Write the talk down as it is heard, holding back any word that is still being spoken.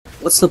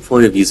What's the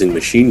point of using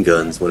machine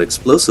guns when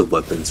explosive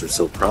weapons are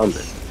so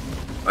prominent?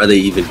 Are they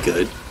even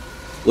good?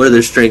 What are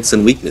their strengths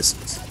and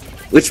weaknesses?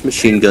 Which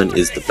machine gun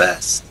is the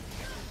best?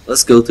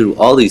 Let's go through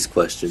all these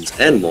questions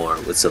and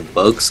more with some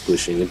bug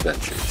squishing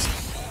adventures.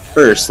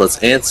 First, let's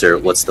answer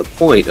what's the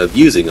point of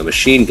using a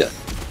machine gun.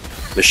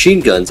 Machine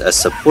guns as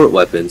support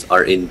weapons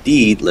are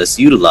indeed less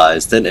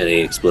utilized than any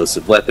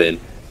explosive weapon,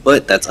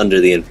 but that's under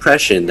the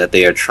impression that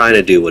they are trying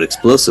to do what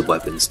explosive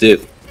weapons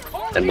do.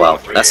 And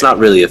well, that's not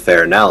really a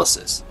fair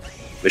analysis.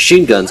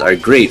 Machine guns are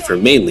great for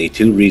mainly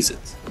two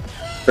reasons.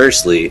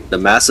 Firstly, the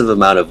massive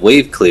amount of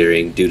wave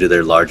clearing due to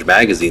their large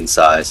magazine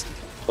size,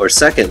 or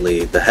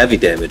secondly, the heavy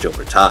damage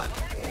over time.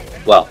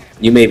 Well,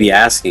 you may be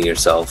asking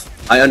yourself,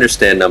 I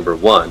understand number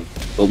one,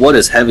 but what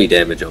is heavy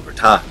damage over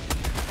time?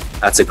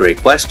 That's a great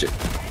question.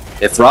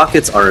 If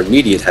rockets are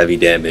immediate heavy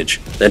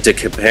damage, then to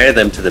compare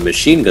them to the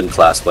machine gun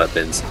class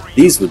weapons,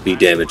 these would be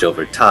damage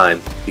over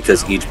time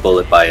because each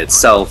bullet by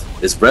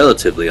itself is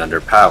relatively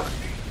underpowered.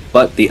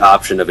 But the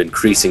option of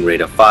increasing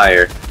rate of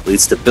fire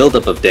leads to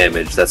buildup of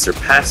damage that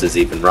surpasses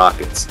even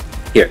rockets.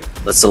 Here,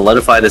 let's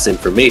solidify this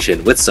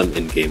information with some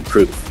in-game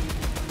proof.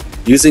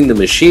 Using the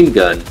machine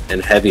gun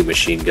and heavy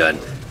machine gun,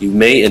 you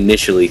may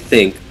initially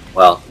think,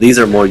 well, these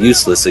are more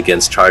useless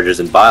against chargers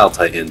and bile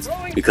titans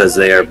because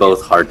they are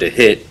both hard to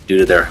hit due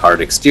to their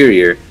hard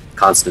exterior,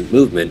 constant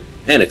movement,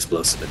 and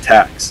explosive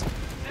attacks.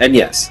 And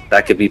yes,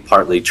 that could be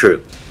partly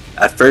true.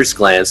 At first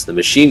glance, the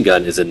machine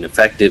gun is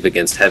ineffective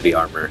against heavy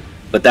armor,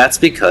 but that's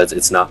because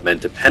it's not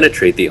meant to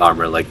penetrate the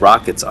armor like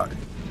rockets are.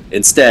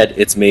 Instead,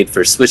 it's made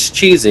for Swiss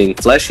cheesing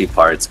fleshy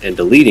parts and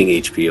deleting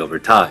HP over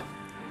time.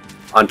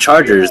 On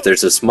chargers,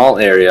 there's a small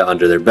area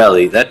under their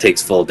belly that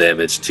takes full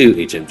damage to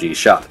HMG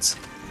shots.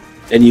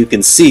 And you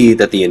can see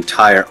that the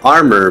entire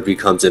armor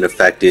becomes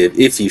ineffective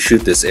if you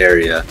shoot this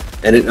area,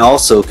 and it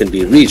also can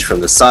be reached from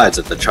the sides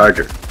of the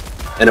charger.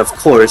 And of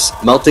course,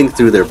 melting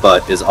through their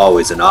butt is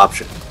always an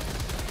option.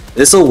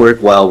 This will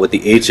work well with the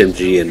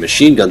HMG and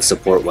machine gun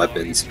support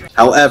weapons,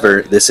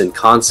 however, this in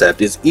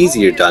concept is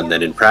easier done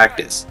than in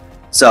practice.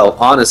 So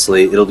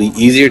honestly, it'll be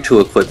easier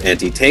to equip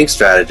anti-tank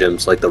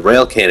stratagems like the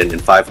rail cannon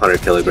and 500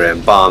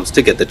 kg bombs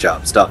to get the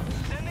jobs done.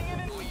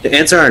 To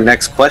answer our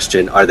next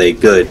question, are they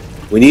good?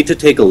 We need to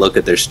take a look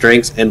at their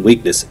strengths and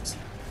weaknesses.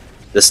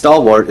 The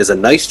Stalwart is a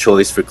nice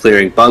choice for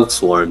clearing bug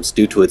swarms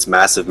due to its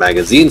massive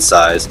magazine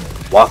size,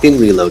 walking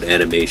reload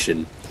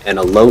animation, and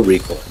a low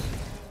recoil.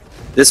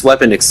 This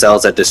weapon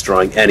excels at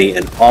destroying any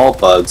and all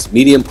bugs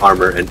medium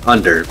armor and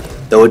under,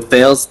 though it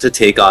fails to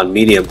take on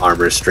medium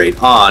armor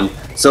straight on,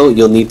 so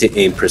you'll need to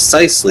aim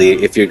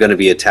precisely if you're going to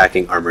be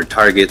attacking armored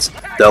targets,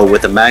 though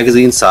with a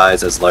magazine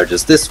size as large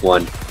as this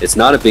one, it's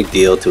not a big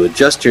deal to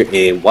adjust your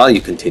aim while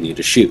you continue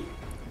to shoot.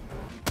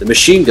 The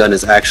machine gun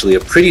is actually a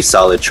pretty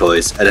solid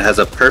choice and it has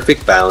a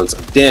perfect balance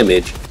of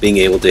damage being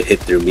able to hit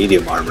through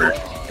medium armor,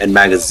 and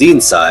magazine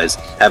size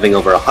having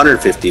over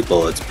 150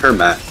 bullets per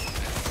mag.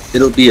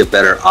 It'll be a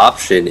better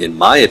option in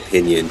my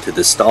opinion to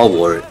the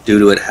Stalwart due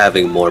to it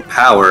having more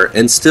power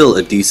and still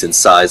a decent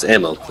size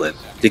ammo clip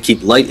to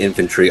keep light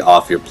infantry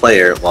off your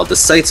player while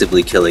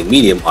decisively killing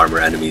medium armor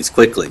enemies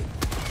quickly.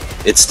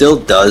 It still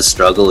does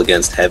struggle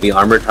against heavy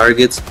armor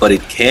targets, but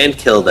it can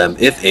kill them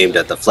if aimed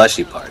at the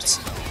fleshy parts.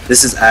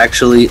 This is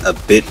actually a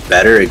bit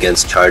better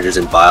against chargers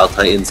and bile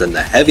titans than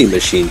the heavy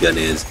machine gun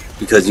is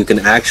because you can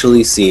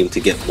actually seem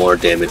to get more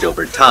damage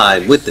over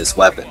time with this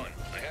weapon.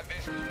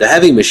 The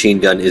heavy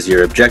machine gun is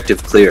your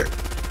objective clearer,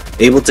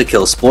 able to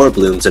kill spore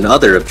blooms and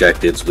other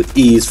objectives with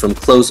ease from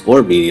close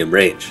or medium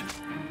range.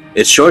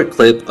 Its short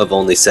clip of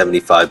only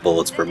 75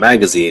 bullets per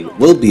magazine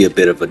will be a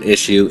bit of an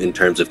issue in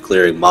terms of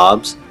clearing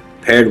mobs.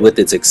 Paired with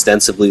its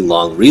extensively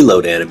long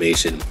reload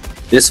animation,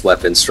 this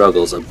weapon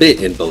struggles a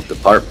bit in both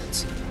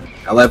departments.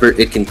 However,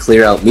 it can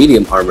clear out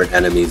medium armored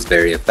enemies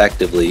very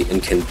effectively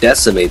and can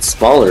decimate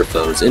smaller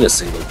foes in a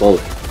single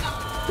bullet.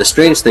 The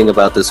strange thing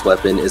about this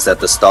weapon is that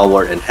the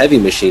Stalwart and heavy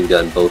machine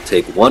gun both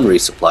take 1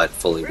 resupply to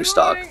fully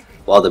restock,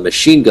 while the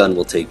machine gun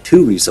will take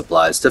 2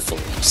 resupplies to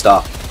fully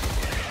restock.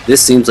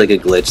 This seems like a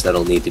glitch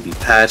that'll need to be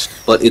patched,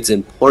 but it's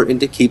important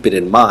to keep it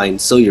in mind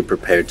so you're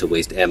prepared to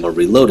waste ammo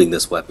reloading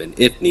this weapon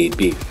if need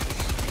be.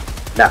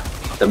 Now,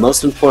 the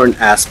most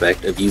important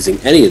aspect of using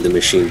any of the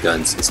machine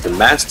guns is to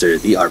master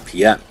the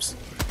RPMs.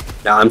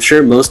 Now I'm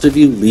sure most of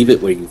you leave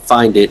it where you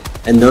find it,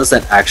 and those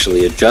that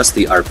actually adjust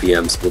the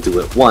RPMs will do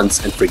it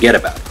once and forget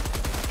about it.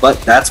 But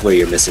that's where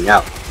you're missing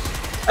out,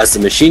 as the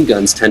machine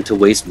guns tend to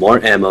waste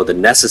more ammo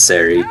than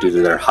necessary due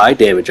to their high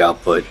damage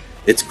output.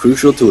 It's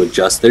crucial to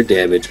adjust their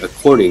damage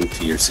according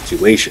to your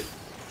situation.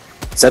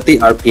 Set the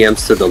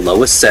RPMs to the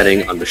lowest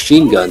setting on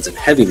machine guns and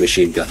heavy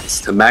machine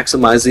guns to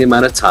maximize the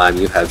amount of time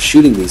you have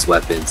shooting these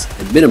weapons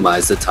and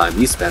minimize the time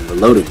you spend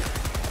reloading them.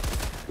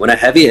 When a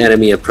heavy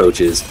enemy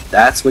approaches,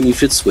 that's when you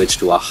should switch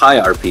to a high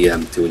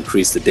RPM to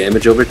increase the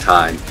damage over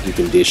time you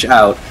can dish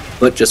out,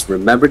 but just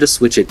remember to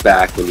switch it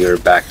back when you're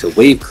back to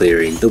wave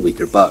clearing the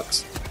weaker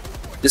bugs.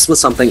 This was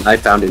something I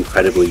found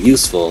incredibly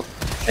useful,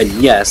 and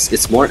yes,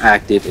 it's more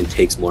active and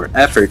takes more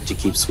effort to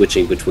keep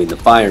switching between the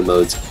fire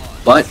modes,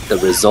 but the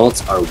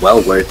results are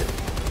well worth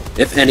it.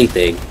 If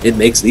anything, it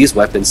makes these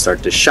weapons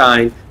start to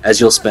shine as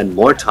you'll spend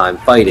more time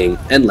fighting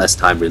and less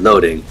time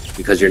reloading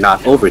because you're not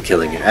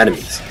overkilling your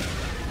enemies.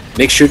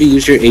 Make sure to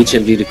use your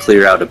HMG to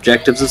clear out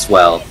objectives as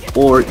well,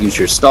 or use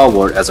your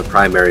stalwart as a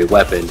primary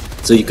weapon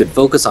so you could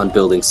focus on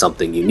building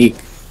something unique.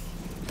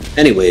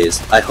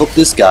 Anyways, I hope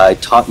this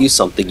guide taught you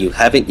something you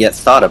haven't yet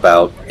thought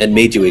about and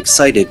made you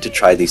excited to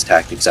try these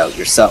tactics out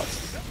yourself.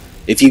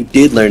 If you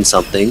did learn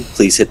something,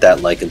 please hit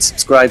that like and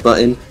subscribe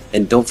button,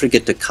 and don't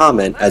forget to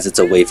comment as it's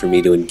a way for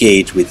me to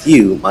engage with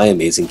you, my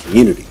amazing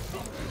community.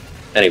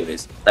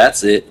 Anyways,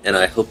 that's it, and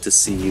I hope to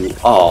see you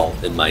all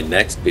in my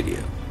next video.